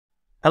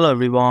Hello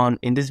everyone,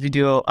 in this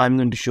video I'm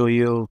going to show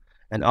you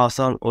an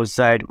awesome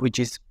website which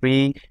is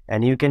free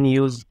and you can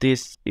use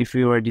this if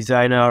you are a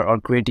designer or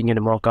creating a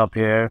mockup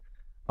here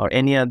or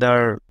any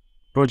other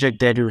project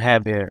that you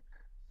have here.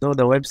 So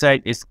the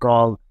website is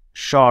called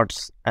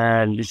Shorts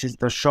and this is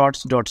the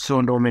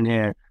shorts.so domain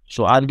here.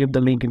 So I'll give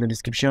the link in the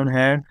description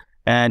here,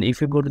 and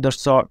if you go to the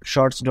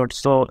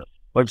shorts.so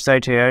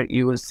website here,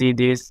 you will see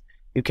this.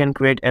 You can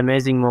create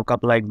amazing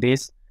mockup like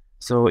this.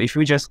 So if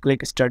you just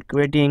click start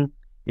creating,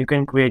 you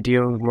can create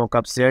your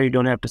mockups here. You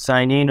don't have to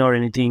sign in or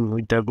anything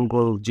with the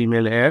Google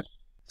Gmail here.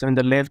 So in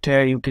the left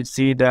here, you can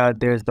see that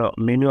there's the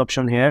menu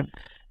option here,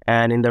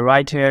 and in the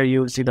right here,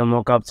 you see the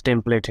mockups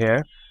template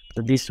here.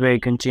 So this way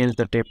you can change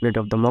the template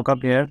of the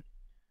mockup here.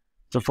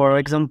 So for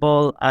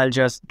example, I'll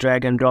just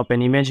drag and drop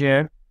an image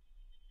here.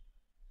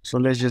 So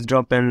let's just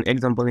drop an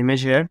example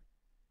image here.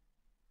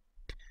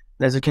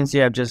 As you can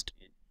see, I've just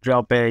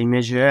dropped an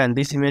image here, and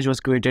this image was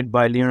created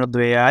by Leonardo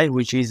AI,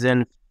 which is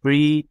a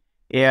free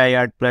AI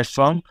art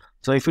platform.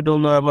 So if you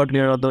don't know about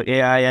Leonardo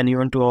AI and you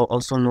want to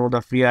also know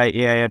the free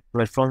AI art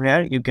platform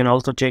here, you can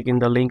also check in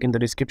the link in the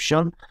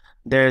description.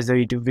 There's a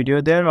YouTube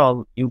video there,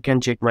 or you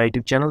can check my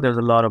YouTube channel. There's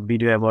a lot of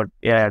video about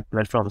AI art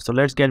platform. So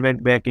let's get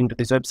back into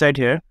this website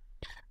here.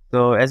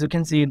 So as you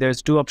can see,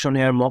 there's two options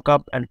here,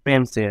 mockup and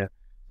frames here.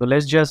 So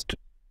let's just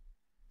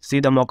see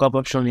the mockup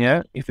option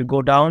here. If you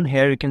go down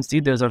here, you can see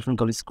there's an option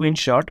called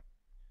screenshot.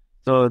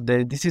 So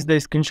this is the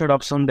screenshot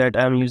option that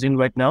I'm using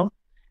right now.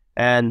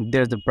 And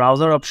there's the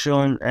browser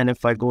option, and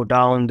if I go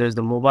down, there's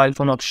the mobile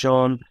phone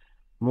option,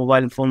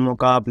 mobile phone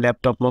mockup,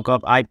 laptop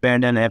mockup,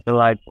 iPad, and Apple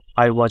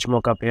iWatch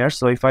mockup here.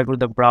 So if I go to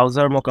the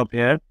browser mockup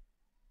here,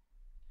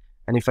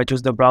 and if I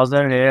choose the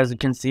browser here, as you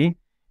can see,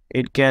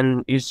 it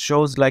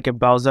shows like a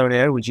browser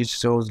here, which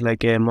shows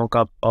like a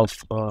mockup of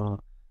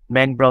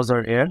Mac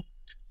browser here.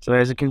 So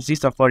as you can see,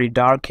 Safari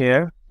dark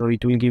here, so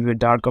it will give you a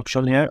dark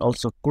option here.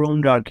 Also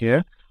Chrome dark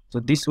here, so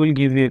this will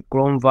give you a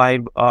Chrome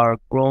vibe or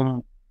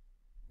Chrome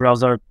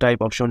browser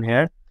type option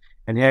here.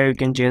 And here you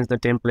can change the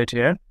template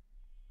here.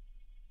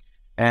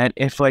 And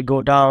if I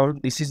go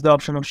down, this is the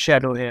option of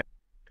shadow here.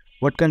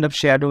 What kind of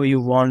shadow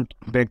you want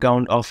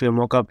background of your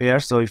mockup here.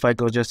 So if I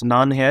go just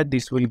none here,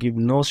 this will give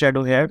no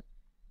shadow here.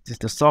 This is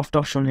the soft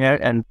option here,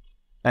 and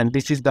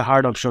this is the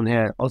hard option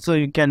here. Also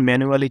you can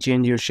manually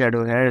change your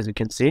shadow here. As you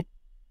can see,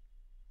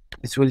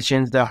 this will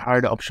change the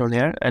hard option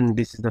here, and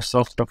this is the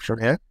soft option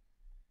here.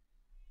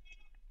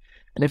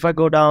 And if I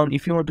go down,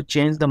 if you want to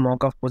change the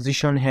mockup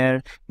position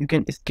here, you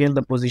can scale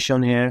the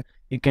position here.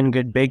 You can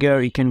get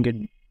bigger, you can get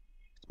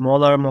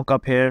smaller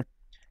mockup here.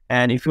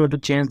 And if you want to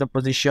change the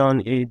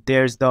position,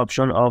 there's the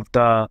option of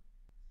the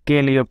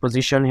scale your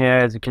position here.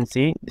 As you can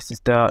see, this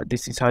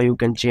is how you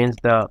can change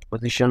the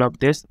position of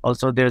this.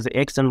 Also there's the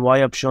X and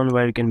Y option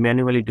where you can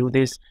manually do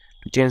this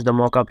to change the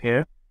mockup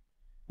here.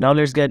 Now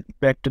let's get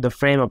back to the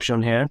frame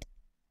option here,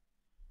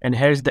 and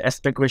here's the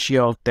aspect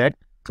ratio of that.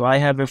 So I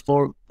have a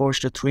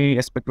 4:3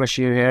 aspect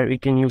ratio here. We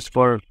can use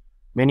for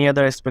many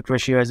other aspect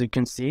ratio. As you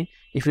can see,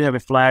 if you have a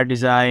flyer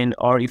design,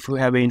 or if you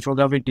have an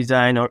infographic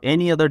design, or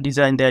any other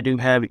design that you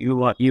have,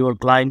 your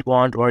client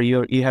want, or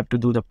you have to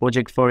do the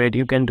project for it,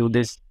 you can do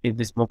this in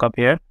this mockup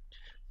here.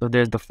 So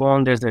there's the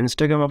phone, there's the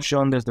Instagram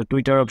option, there's the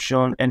Twitter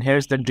option, and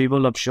here's the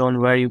dribble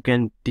option where you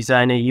can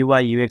design a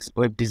UI UX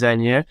web design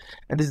here.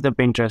 And this is the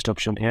Pinterest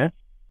option here.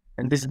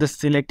 And this is the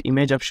select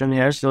image option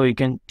here. So you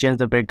can change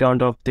the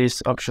background of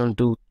this option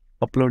to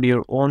upload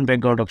your own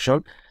background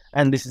option.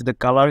 And this is the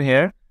color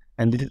here,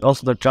 and this is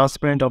also the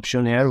transparent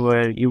option here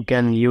where you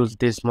can use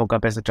this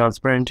mockup as a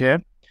transparent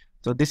here.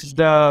 So this is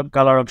the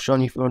color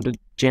option if you want to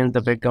change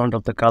the background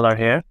of the color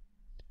here.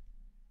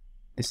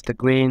 This is the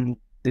green,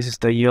 this is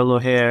the yellow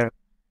here.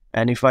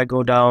 And if I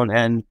go down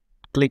and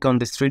click on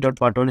this three dot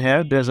button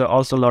here, there's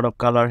also a lot of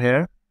color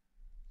here.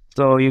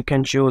 So you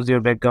can choose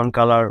your background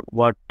color,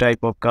 what type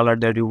of color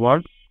that you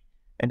want.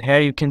 And here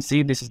you can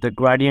see this is the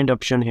gradient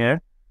option here.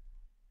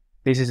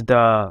 This is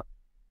the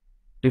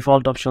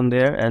default option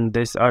there, and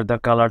these are the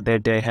color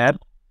that they have.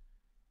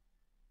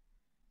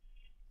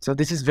 So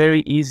this is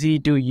very easy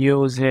to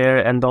use here,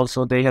 and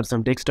also they have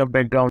some desktop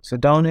background. So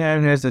down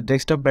here, there's the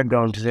desktop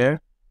backgrounds here.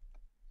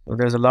 So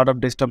there's a lot of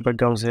desktop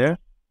backgrounds here.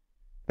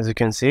 As you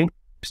can see,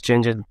 it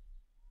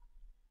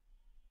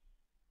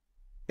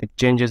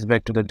changes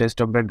back to the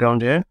desktop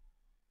background here.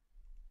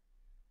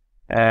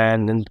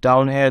 And then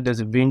down here,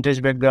 there's a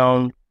vintage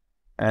background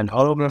and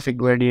holographic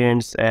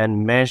gradients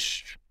and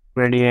mesh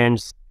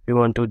gradients. You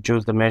want to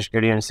choose the mesh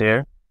gradients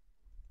here.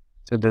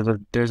 So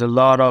there's a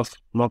lot of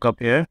mockup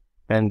here,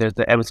 and there's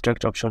the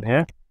abstract option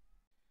here.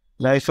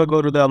 Now if I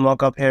go to the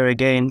mockup here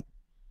again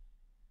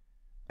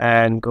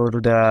and go to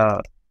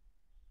the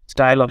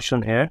style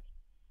option here,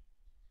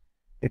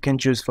 you can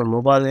choose for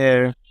mobile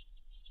here.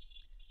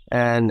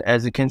 And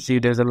as you can see,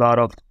 there's a lot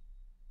of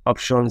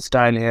option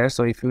style here.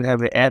 So if you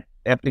have an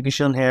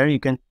application here, you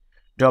can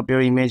drop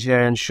your image here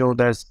and show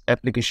this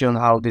application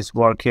how this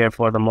work here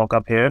for the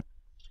mockup here.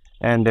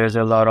 And there's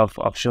a lot of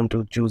option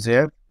to choose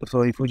here.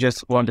 So if you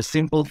just want a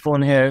simple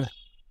phone here,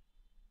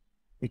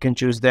 you can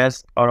choose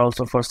this, or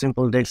also for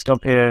simple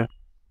desktop here,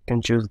 You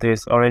can choose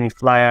this, or any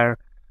flyer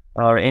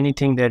or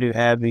anything that you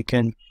have. You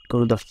can go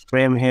to the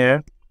frame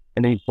here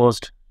and then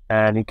post,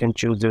 and you can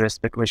choose the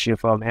aspect ratio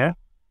from here.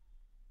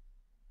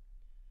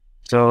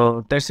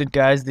 So that's it,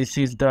 guys. This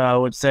is the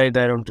website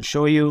that I want to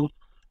show you,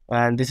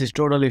 and this is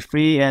totally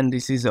free, and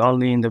this is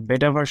only in the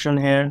beta version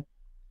here.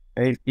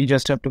 You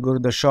just have to go to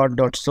the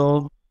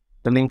short.so.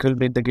 The link will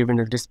be given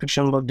in the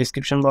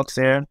description box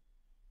here,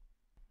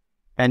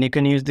 and you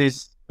can use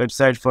this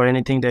website for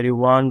anything that you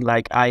want.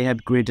 Like I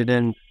have created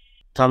a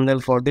thumbnail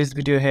for this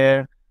video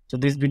here. So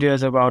this video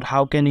is about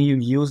how can you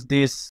use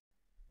this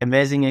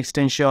amazing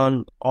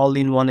extension,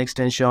 all-in-one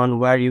extension,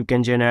 where you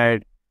can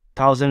generate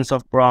thousands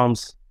of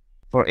prompts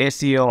for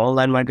SEO,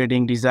 online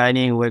marketing,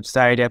 designing,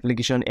 website,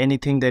 application,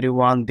 anything that you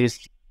want.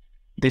 This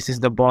is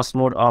the boss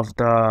mode of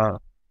the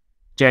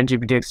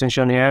ChatGPT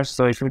extension here.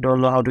 So if you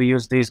don't know how to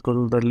use this, go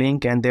to the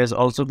link, and there's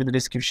also in the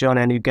description,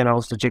 and you can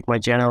also check my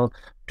channel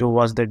to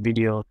watch that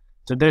video.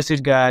 So that's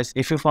it, guys.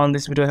 If you found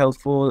this video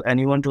helpful and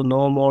you want to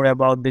know more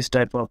about this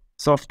type of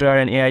software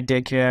and AI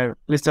tech here,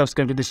 please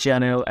subscribe to this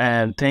channel,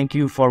 and thank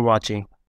you for watching.